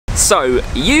So,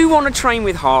 you want to train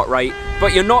with heart rate,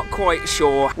 but you're not quite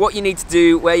sure what you need to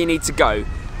do, where you need to go.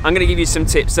 I'm going to give you some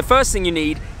tips. The first thing you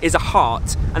need is a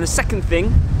heart, and the second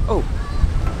thing,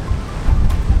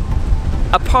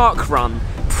 a park run,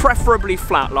 preferably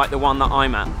flat like the one that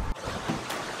I'm at.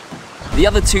 The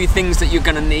other two things that you're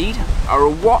going to need are a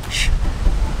watch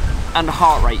and a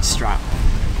heart rate strap.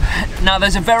 Now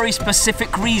there's a very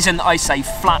specific reason that I say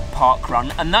flat park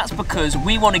run, and that's because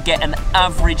we want to get an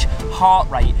average heart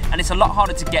rate, and it's a lot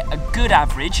harder to get a good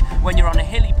average when you're on a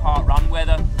hilly park run where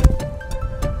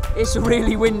it's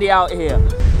really windy out here.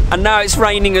 And now it's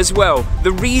raining as well.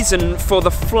 The reason for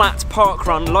the flat park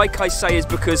run, like I say, is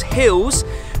because hills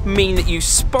mean that you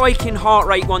spike in heart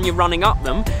rate when you're running up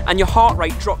them, and your heart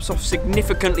rate drops off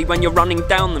significantly when you're running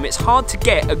down them. It's hard to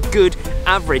get a good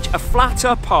average. A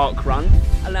flatter park run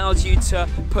allows you to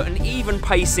put an even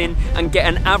pace in and get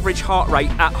an average heart rate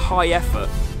at high effort.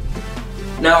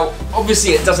 Now,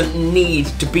 obviously it doesn't need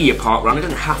to be a park run, it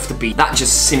doesn't have to be. That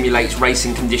just simulates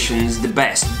racing conditions the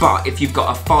best. But if you've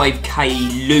got a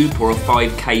 5k loop or a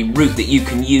 5k route that you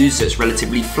can use that's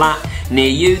relatively flat near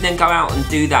you, then go out and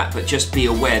do that. But just be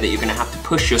aware that you're going to have to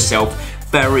push yourself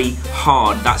very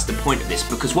hard. That's the point of this,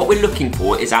 because what we're looking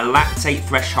for is our lactate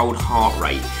threshold heart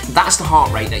rate. That's the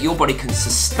heart rate that your body can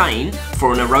sustain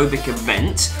for an aerobic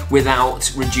event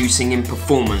without reducing in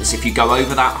performance. If you go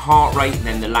over that heart rate,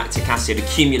 then the lactic acid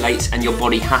accumulates and your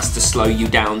body has to slow you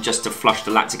down just to flush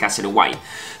the lactic acid away.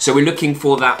 So we're looking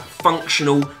for that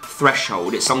functional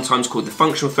threshold. It's sometimes called the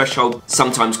functional threshold,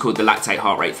 sometimes called the lactate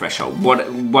heart rate threshold,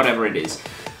 whatever it is.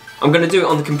 I'm going to do it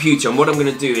on the computer, and what I'm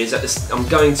going to do is I'm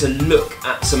going to look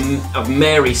at some of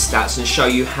Mary's stats and show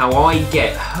you how I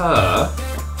get her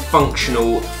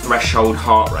functional threshold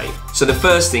heart rate. So the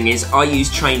first thing is I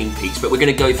use Training Peaks, but we're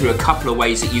going to go through a couple of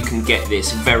ways that you can get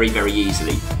this very, very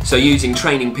easily. So using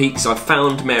Training Peaks, I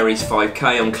found Mary's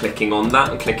 5k, I'm clicking on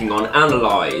that and clicking on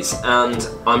Analyze, and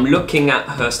I'm looking at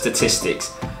her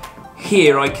statistics.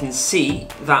 Here I can see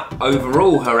that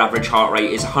overall her average heart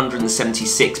rate is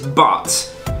 176,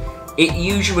 but it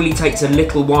usually takes a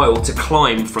little while to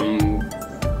climb from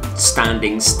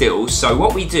standing still. So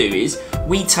what we do is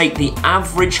we take the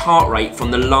average heart rate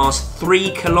from the last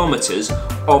 3 kilometers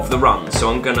of the run. So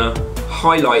I'm gonna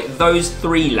highlight those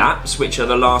 3 laps, which are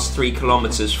the last 3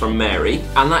 kilometers from Mary,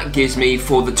 and that gives me,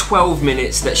 for the 12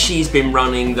 minutes that she's been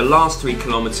running the last 3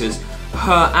 kilometers,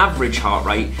 her average heart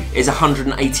rate is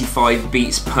 185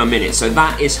 beats per minute. So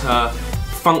that is her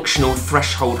functional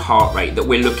threshold heart rate that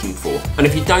we're looking for. And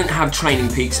if you don't have Training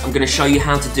Peaks, I'm going to show you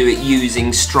how to do it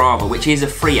using Strava, which is a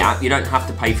free app. You don't have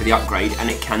to pay for the upgrade, and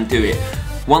it can do it.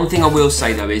 One thing I will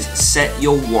say though is set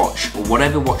your watch, or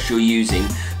whatever watch you're using,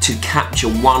 to capture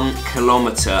 1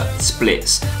 kilometer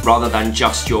splits rather than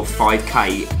just your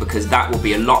 5k, because that will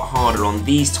be a lot harder on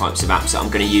these types of apps that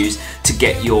I'm going to use to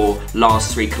get your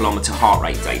last 3 kilometer heart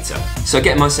rate data. So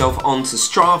getting myself onto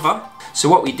Strava. So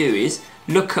what we do is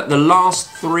look at the last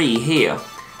 3 here.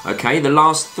 Okay, the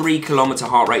last 3 kilometer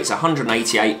heart rates are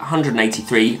 188,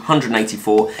 183,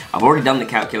 184. I've already done the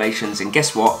calculations, and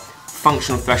guess what?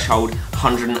 Functional threshold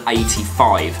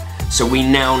 185. So we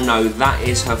now know that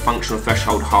is her functional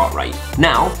threshold heart rate.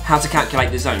 Now, how to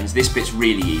calculate the zones. This bit's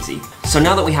really easy. So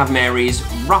now that we have Mary's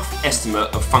rough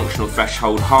estimate of functional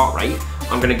threshold heart rate,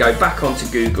 I'm going to go back onto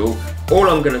Google. All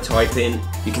I'm going to type in,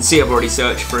 you can see I've already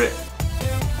searched for it,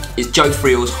 is Joe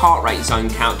Friel's heart rate zone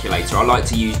calculator. I like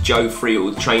to use Joe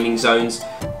Friel training zones.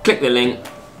 Click the link,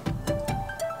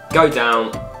 go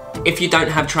down. If you don't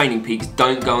have Training Peaks,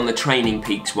 don't go on the Training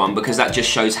Peaks one, because that just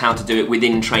shows how to do it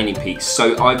within Training Peaks.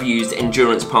 So I've used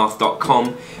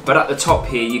endurancepath.com, but at the top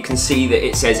here you can see that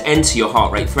it says enter your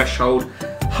heart rate threshold,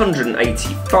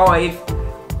 185,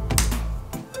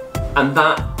 and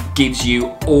that gives you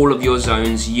all of your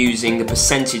zones using the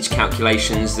percentage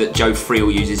calculations that Joe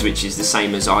Friel uses, which is the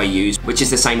same as I use, which is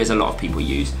the same as a lot of people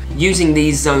use. Using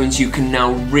these zones, you can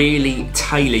now really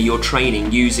tailor your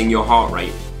training using your heart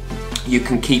rate. You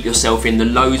can keep yourself in the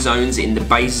low zones, in the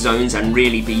base zones, and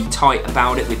really be tight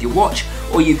about it with your watch,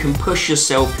 or you can push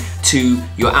yourself to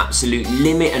your absolute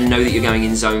limit and know that you're going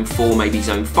in zone 4, maybe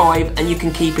zone 5, and you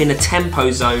can keep in a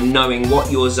tempo zone knowing what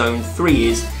your zone 3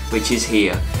 is, which is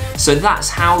here. So that's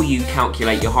how you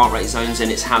calculate your heart rate zones,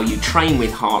 and it's how you train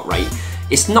with heart rate.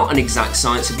 It's not an exact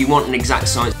science. If you want an exact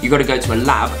science, you've got to go to a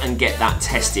lab and get that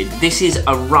tested. This is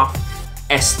a rough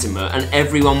estimate, and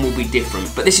everyone will be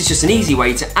different, but this is just an easy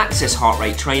way to access heart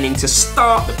rate training to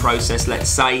start the process, let's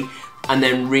say, and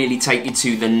then really take you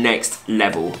to the next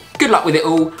level. Good luck with it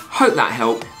all. Hope that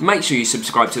helped. Make sure you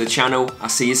subscribe to the channel. I'll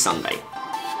see you Sunday.